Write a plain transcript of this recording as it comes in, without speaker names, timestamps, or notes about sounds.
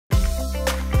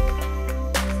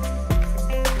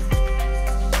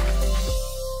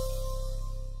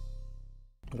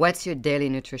What's your daily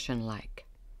nutrition like?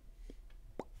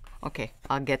 Okay,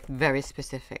 I'll get very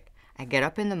specific. I get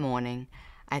up in the morning,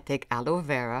 I take aloe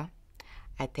vera,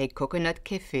 I take coconut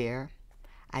kefir,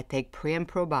 I take pre and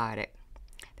probiotic.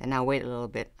 Then I wait a little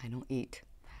bit, I don't eat.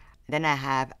 Then I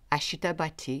have ashita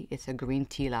tea, it's a green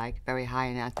tea like, very high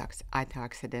in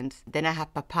antioxidants. Then I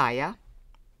have papaya.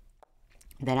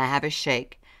 Then I have a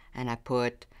shake, and I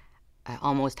put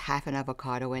almost half an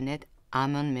avocado in it,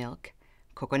 almond milk,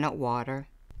 coconut water,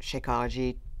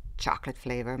 Shakeology chocolate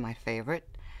flavor, my favorite.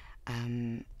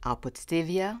 I'll put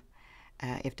stevia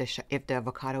if the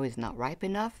avocado is not ripe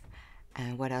enough.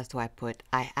 And what else do I put?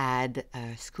 I add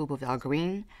a scoop of Al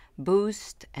Green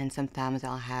Boost, and sometimes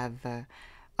I'll have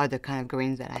other kind of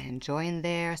greens that I enjoy in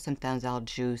there. Sometimes I'll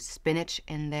juice spinach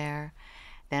in there.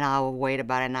 Then I'll wait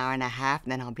about an hour and a half,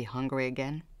 then I'll be hungry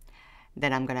again.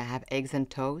 Then I'm gonna have eggs and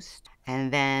toast.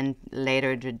 And then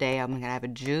later today, I'm gonna have a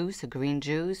juice, a green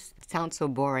juice. It sounds so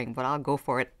boring, but I'll go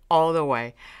for it all the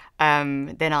way.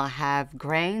 Then I'll have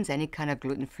grains, any kind of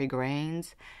gluten-free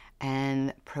grains,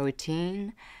 and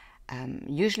protein.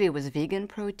 Usually it was vegan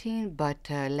protein, but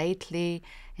lately,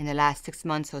 in the last 6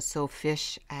 months or so,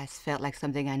 fish has felt like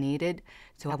something I needed.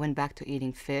 So I went back to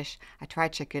eating fish. I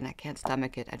tried chicken, I can't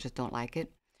stomach it, I just don't like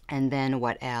it. And then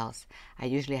what else? I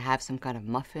usually have some kind of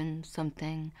muffin,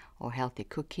 something, or healthy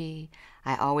cookie.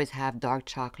 I always have dark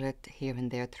chocolate here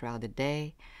and there throughout the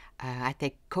day. I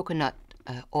take coconut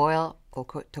oil or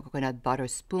coconut butter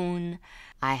spoon.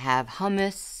 I have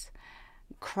hummus,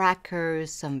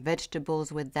 crackers, some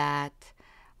vegetables with that,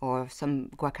 or some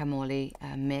guacamole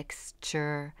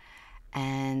mixture,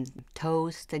 and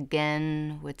toast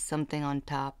again with something on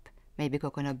top, maybe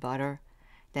coconut butter.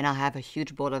 Then I'll have a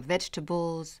huge bowl of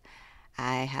vegetables.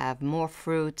 I have more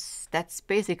fruits. That's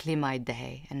basically my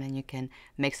day. And then you can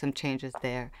make some changes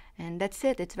there. And that's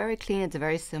it. It's very clean. It's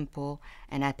very simple.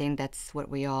 And I think that's what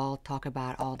we all talk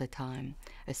about all the time,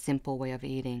 a simple way of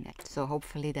eating. So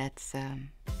hopefully that's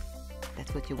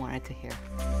what you wanted to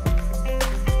hear.